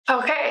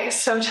Okay,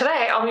 so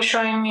today I'll be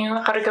showing you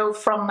how to go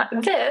from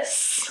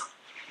this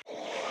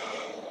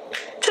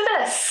to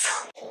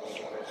this.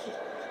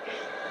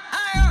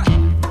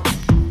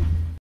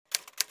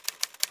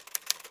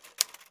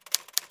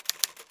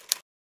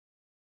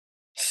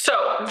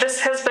 So this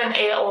has been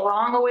a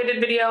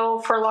long-awaited video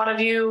for a lot of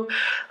you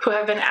who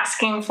have been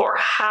asking for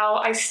how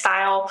I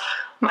style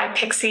my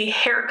Pixie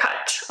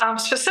haircut.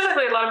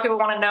 Specifically, a lot of people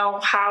want to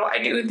know how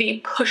I do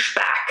the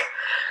pushback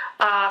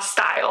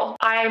style.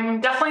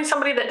 I'm definitely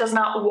somebody that does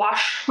not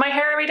wash my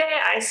hair every day.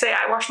 I say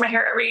I wash my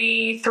hair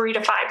every 3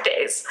 to 5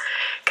 days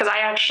because I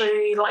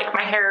actually like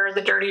my hair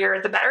the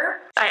dirtier the better.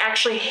 I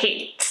actually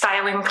hate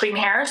styling clean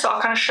hair, so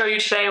I'll kind of show you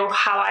today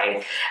how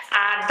I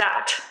add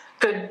that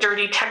good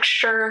dirty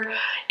texture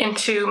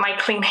into my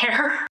clean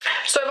hair.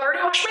 So I've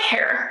already washed my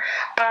hair.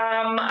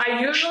 I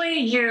usually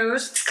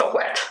use, it's still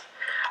wet,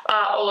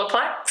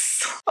 Olaplex.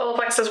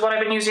 Olaplex is what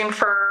I've been using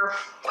for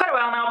quite a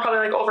while now, probably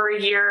like over a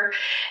year,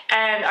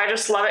 and I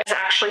just love it. It's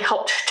actually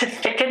helped to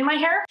thicken my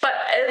hair, but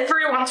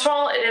every once in a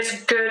while it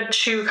is good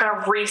to kind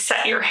of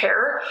reset your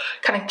hair,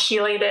 kind of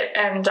chelate it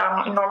and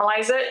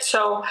normalize it.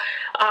 So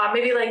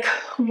maybe like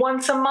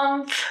once a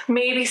month,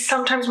 maybe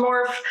sometimes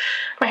more if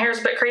my hair is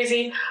a bit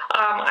crazy,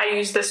 I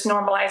use this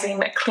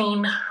normalizing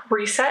clean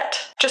reset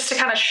just to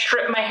kind of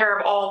strip my hair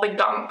of all the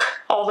gunk,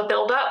 all the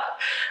buildup,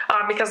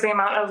 because the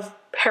amount of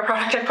hair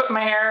product I put in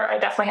my hair, I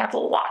definitely have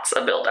lots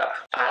of buildup.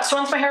 So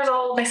once my hair is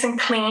all nice and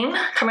clean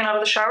coming out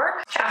of the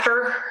shower,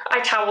 after I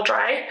towel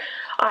dry,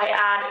 I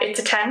add It's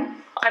a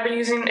 10. I've been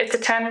using It's a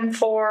 10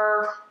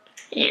 for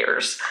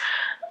years,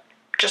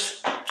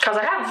 just because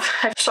I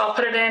have. So I'll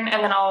put it in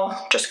and then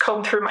I'll just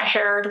comb through my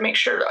hair to make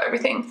sure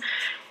everything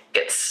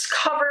gets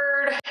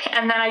covered,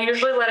 and then I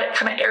usually let it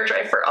kind of air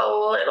dry for a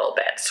little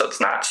bit so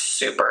it's not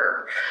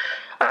super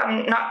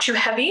not too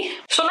heavy.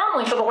 So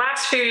normally for the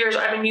last few years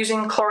I've been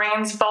using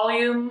Chlorine's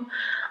volume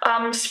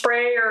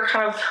spray, or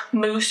kind of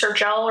mousse or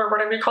gel or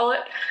whatever you call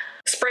it.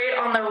 Spray it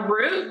on the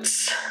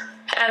roots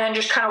and then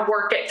just kind of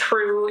work it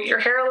through your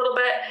hair a little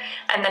bit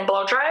and then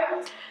blow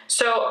dry.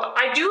 So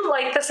I do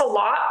like this a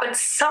lot, but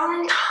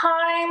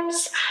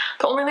sometimes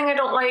the only thing I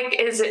don't like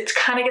is it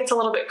kind of gets a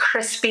little bit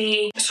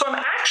crispy. So I'm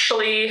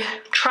actually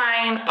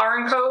trying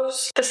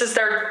Arnco's. This is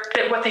their,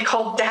 what they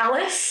call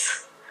Dallas,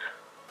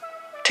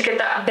 to get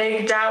that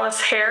big Dallas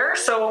hair.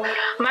 So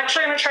I'm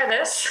actually gonna try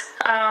this.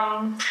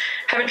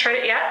 Haven't tried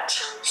it yet.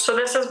 So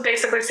this is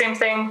basically the same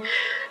thing,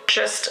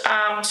 just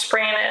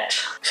spraying it.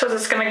 So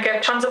this is gonna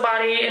give tons of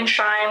body and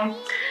shine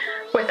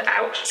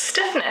without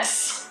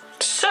stiffness.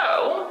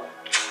 So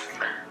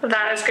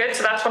that is good.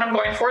 So that's what I'm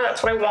going for.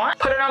 That's what I want.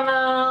 Put it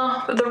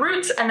on the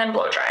roots and then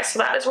blow dry. So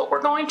that is what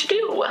we're going to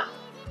do.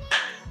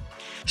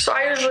 So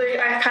I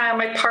kind of have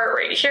my part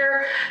right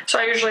here. So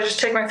I usually just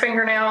take my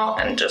fingernail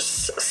and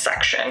just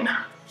section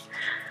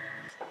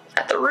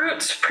at the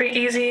roots, pretty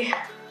easy.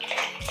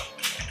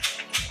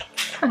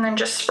 And then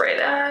just spray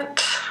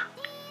that.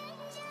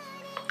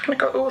 I'm gonna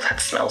go, oh,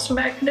 that smells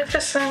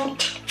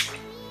magnificent.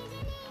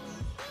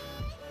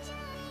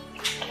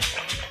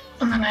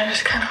 And then I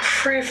just kind of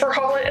free for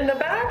all it in the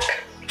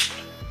back.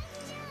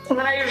 And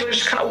then I usually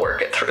just kind of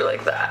work it through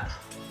like that.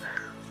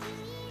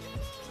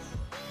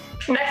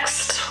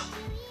 Next,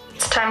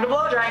 it's time to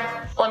blow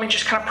dry. Let me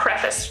just kind of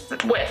preface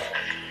with,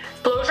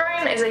 blow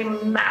drying is a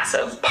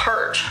massive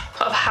part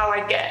of how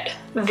I get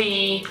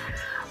the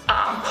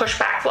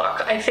pushback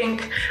look. I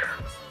think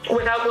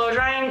without blow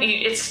drying,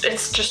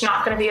 it's just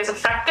not going to be as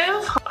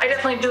effective. I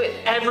definitely do it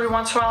every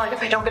once in a while, like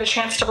if I don't get a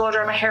chance to blow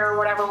dry my hair or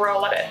whatever, where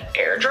I'll let it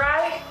air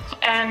dry.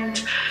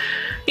 And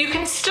you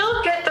can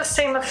still get the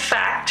same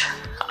effect,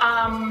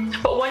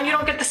 but when you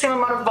don't get the same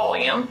amount of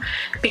volume,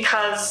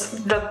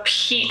 because the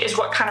heat is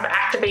what kind of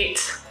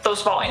activates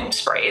those volume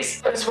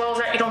sprays, as well as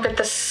that you don't get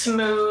the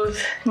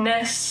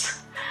smoothness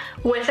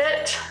with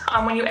it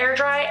when you air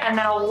dry. And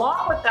then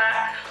along with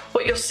that,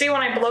 what you'll see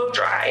when I blow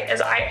dry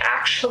is I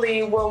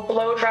actually will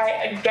blow dry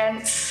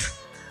against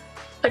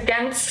the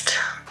grain,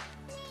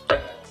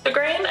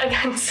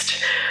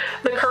 against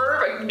the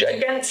curve,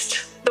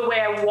 against the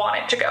way I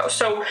want it to go.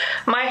 So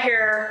my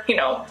hair, you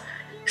know,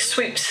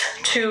 sweeps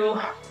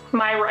to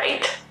my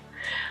right,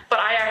 but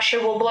I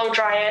actually will blow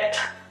dry it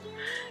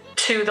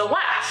to the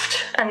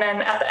left, and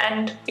then at the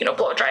end, you know,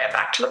 blow dry it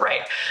back to the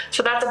right.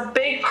 So that's a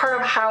big part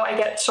of how I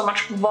get so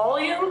much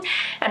volume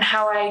and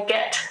how I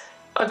get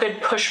a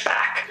good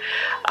pushback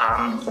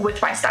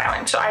with my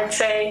styling. So I'd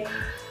say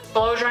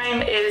blow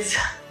drying is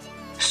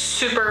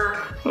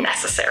super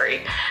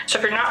necessary. So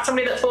if you're not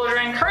somebody that's blow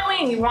drying currently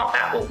and you want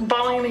that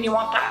volume and you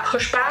want that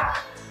pushback,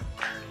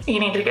 you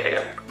need to get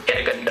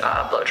a good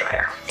blow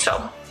dryer.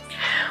 So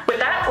with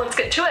that, let's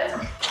get to it.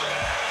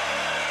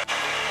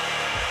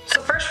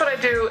 So first what I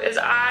do is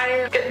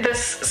I get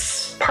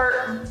this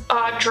part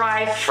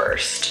dry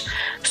first,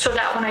 so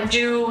that when I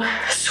do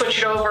switch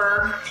it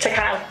over to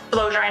kind of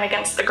blow drying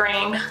against the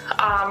grain,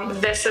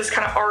 this is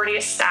kind of already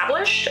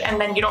established, and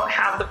then you don't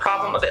have the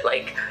problem of it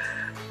like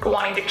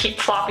wanting to keep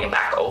flopping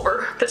back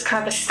over. This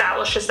kind of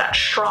establishes that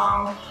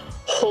strong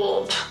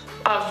hold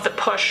of the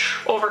push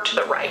over to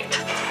the right.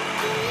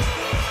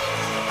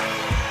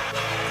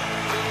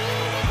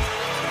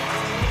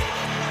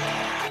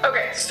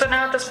 so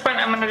now at this point,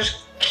 I'm gonna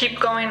just keep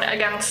going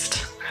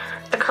against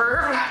the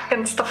curve,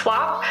 against the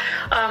flop,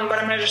 but I'm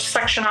gonna just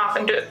section off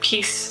and do it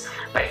piece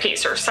by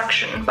piece or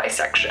section by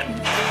section.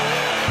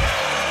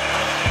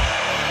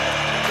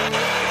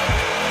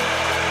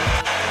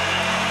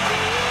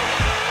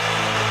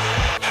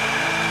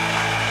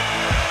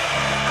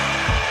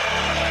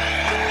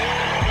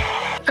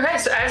 Okay,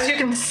 so as you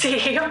can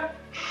see,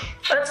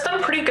 that's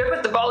done pretty good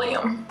with the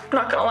volume,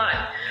 not gonna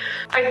lie.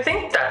 I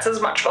think that's as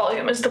much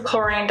volume as the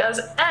chlorine does,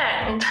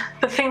 and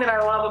the thing that I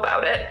love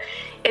about it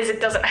is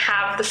it doesn't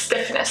have the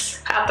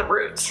stiffness at the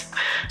roots.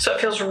 So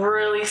it feels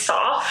really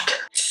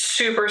soft,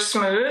 super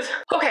smooth.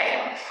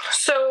 Okay,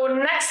 so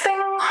next thing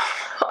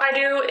I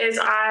do is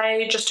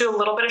I just do a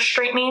little bit of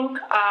straightening.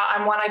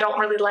 I'm one I don't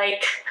really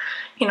like,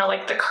 you know,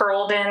 like the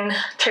curled in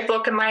type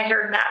look, and my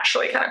hair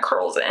naturally kind of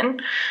curls in.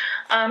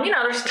 You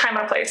know, there's a time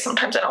and a place.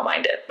 Sometimes I don't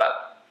mind it,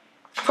 but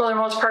for the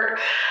most part,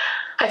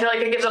 I feel like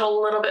it gives it a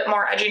little bit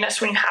more edginess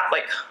when you have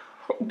like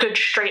good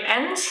straight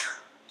ends.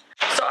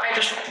 So I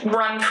just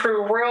run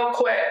through real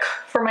quick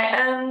for my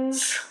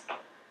ends.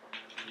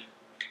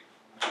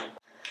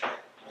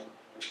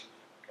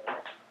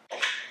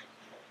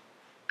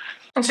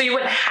 And so you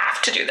wouldn't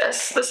have to do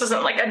this. This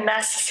isn't like a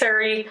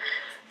necessary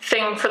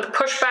thing for the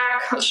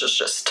pushback. This is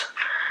just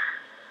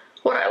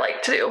what I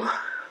like to do.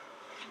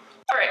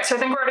 All right, so I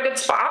think we're at a good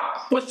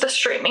spot with the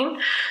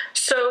straightening.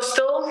 So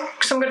still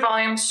some good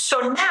volume. So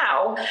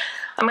now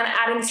I'm gonna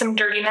add in some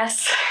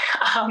dirtiness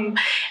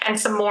and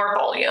some more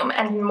volume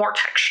and more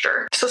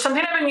texture. So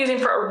something I've been using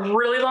for a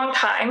really long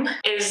time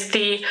is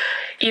the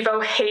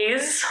Evo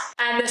Haze.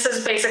 And this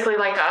is basically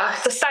like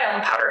the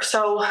styling powder.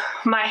 So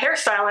my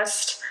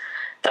hairstylist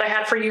that I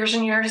had for years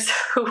and years,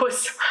 who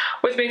was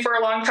with me for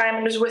a long time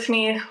and was with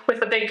me with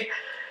the big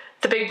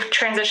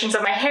transitions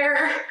of my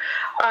hair,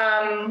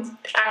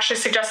 actually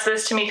suggested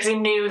this to me because he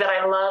knew that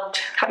I loved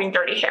having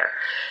dirty hair.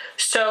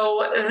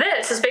 So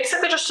this is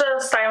basically just a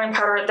styling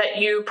powder that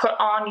you put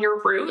on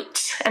your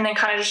roots and then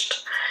kind of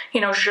just,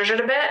 you know, zhuzh it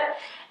a bit,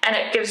 and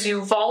it gives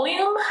you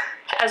volume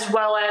as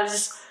well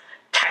as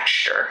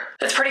texture.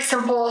 It's pretty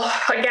simple.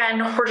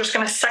 Again, we're just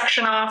gonna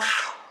section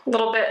off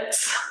little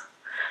bits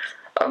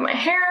of my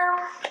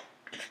hair.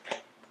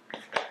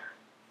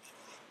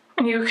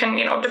 And you can,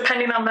 you know,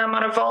 depending on the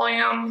amount of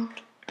volume,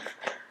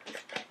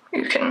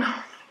 you can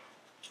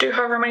do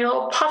however many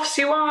little puffs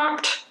you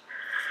want.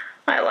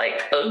 I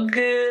like a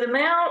good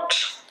amount.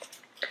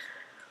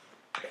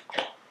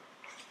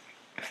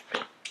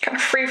 Kind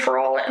of free for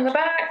all it in the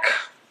back.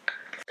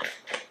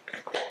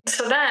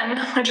 So then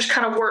I just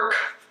kind of work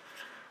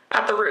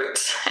at the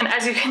roots. And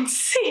as you can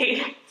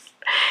see,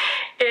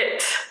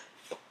 it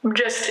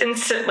just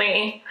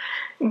instantly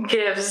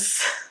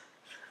gives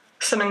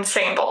some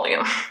insane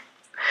volume.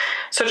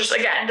 So just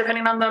again,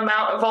 depending on the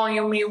amount of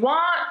volume you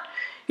want,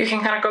 you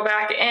can kind of go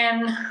back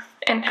in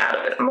and add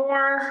a bit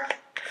more,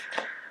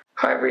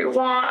 however you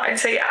want. I'd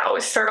say, yeah,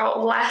 always start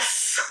out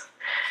less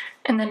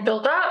and then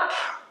build up.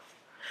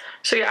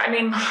 So yeah, I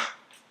mean,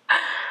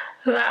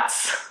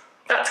 that's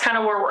kind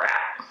of where we're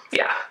at,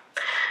 yeah.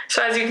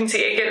 So as you can see,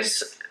 it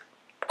gives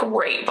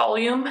great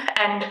volume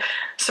and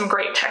some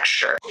great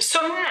texture.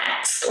 So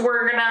next,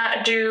 we're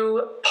gonna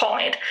do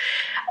pomade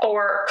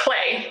or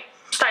clay.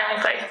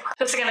 Styling clay.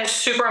 This again is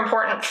super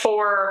important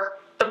for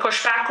the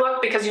pushback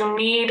look because you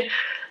need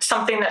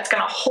something that's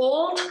gonna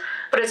hold,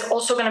 but it's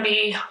also gonna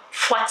be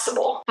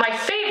flexible. My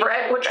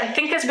favorite, which I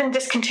think has been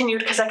discontinued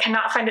because I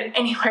cannot find it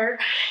anywhere,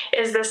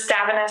 is this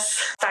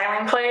Davines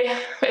styling clay.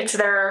 It's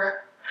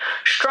their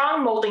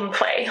strong molding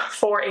clay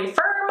for a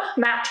firm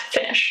matte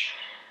finish.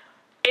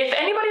 If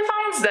anybody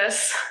finds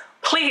this,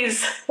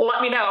 please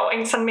let me know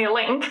and send me a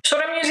link. So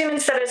what I'm using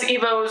instead is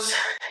Evo's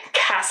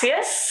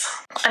Cassius,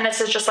 and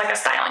this is just like a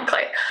styling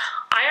clay.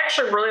 I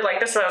actually really like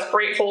this. It has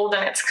great hold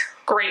and it's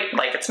great,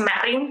 like it's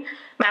mattifying,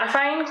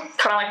 kind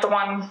of like the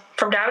one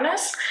from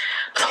Davines.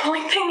 The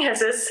only thing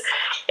is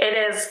it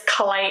is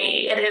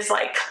clay. It is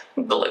like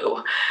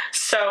glue.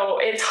 So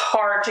it's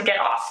hard to get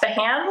off the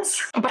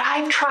hands. But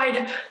I've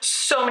tried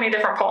so many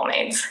different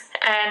pomades,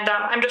 and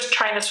I'm just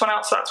trying this one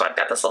out, so that's why I've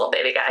got this little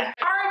baby guy.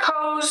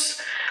 R&Co's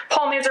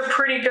pomades are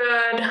pretty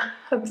good.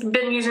 I've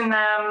been using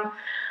them,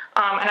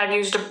 and I've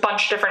used a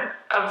bunch different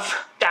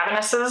of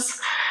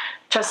Davines's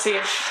to see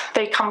if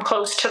they come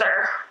close to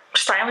their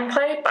styling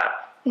clay,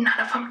 but none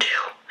of them do.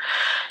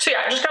 So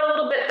yeah, I just got a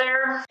little bit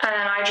there, and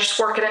then I just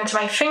work it into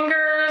my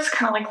fingers,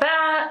 kind of like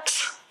that.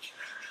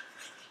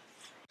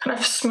 Kind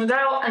of smooth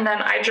out, and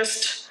then I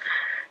just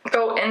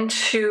go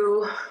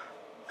into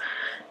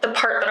the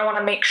part that I want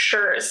to make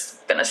sure is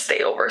gonna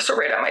stay over. So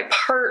right on my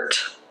part,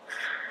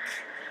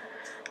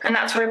 and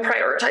that's what I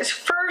prioritize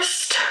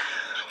first.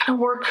 Kind of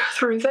work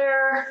through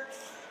there.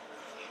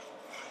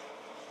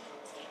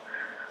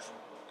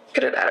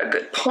 Get it at a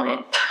good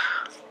point.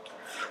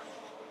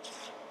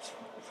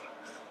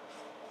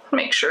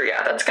 Make sure,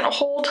 yeah, that's gonna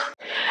hold.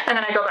 And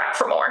then I go back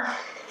for more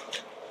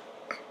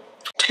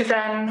to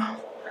then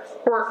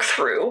work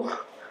through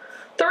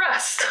the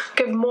rest.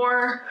 Get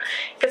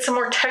some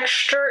more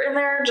texture in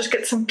there, just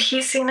get some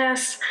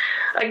pieciness.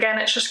 Again,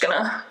 it's just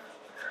gonna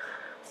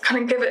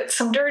kind of give it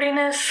some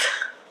dirtiness.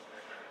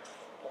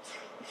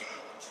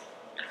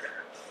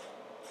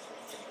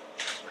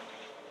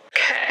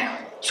 Okay,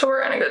 so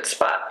we're in a good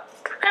spot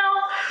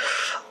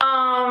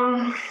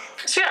now.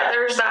 So yeah,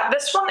 there's that.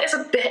 This one is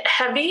a bit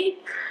heavy.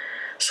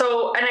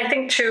 So, and I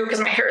think too, because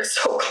my hair is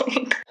so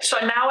clean. So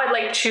now I'd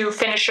like to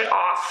finish it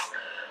off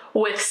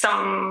with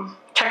some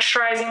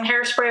texturizing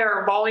hairspray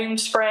or volume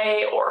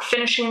spray or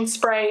finishing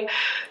spray,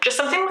 just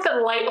something with a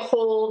light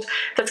hold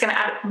that's going to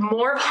add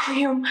more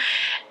volume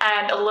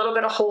and a little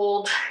bit of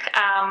hold,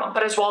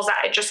 but as well as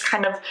that, it just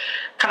kind of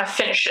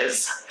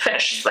finishes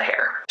the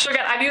hair. So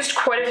again, I've used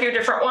quite a few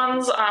different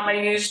ones. I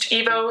used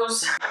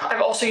Evo's.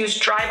 I've also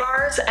used Dry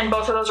Bars, and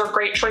both of those are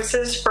great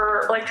choices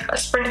for like a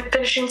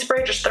finishing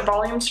spray, just the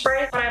volume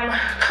spray. But I'm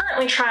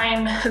currently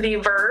trying the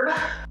Verb.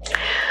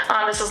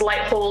 This is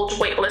Light Hold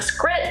Weightless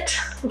Grit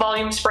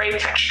Volume Spray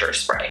Texture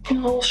Spray. A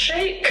little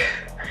shake,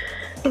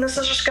 and this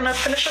is just gonna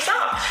finish us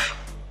off.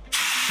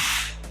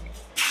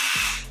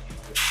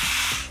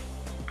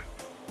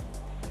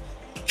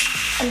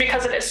 And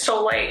because it is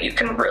so light, you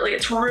can really,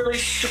 it's really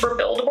super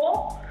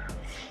buildable.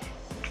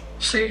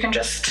 So you can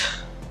just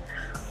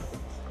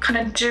kind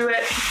of do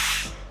it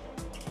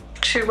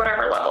to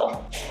whatever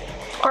level.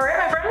 All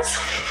right, my friends,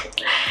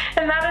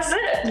 and that is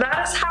it.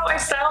 That is how I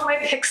style my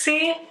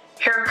Pixie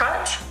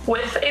haircut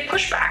with a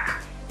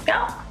pushback.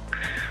 Yeah,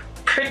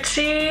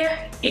 pretty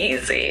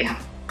easy.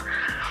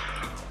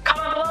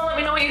 Comment below and let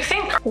me know what you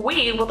think.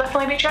 We will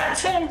definitely be chatting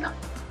soon.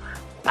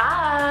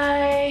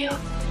 Bye.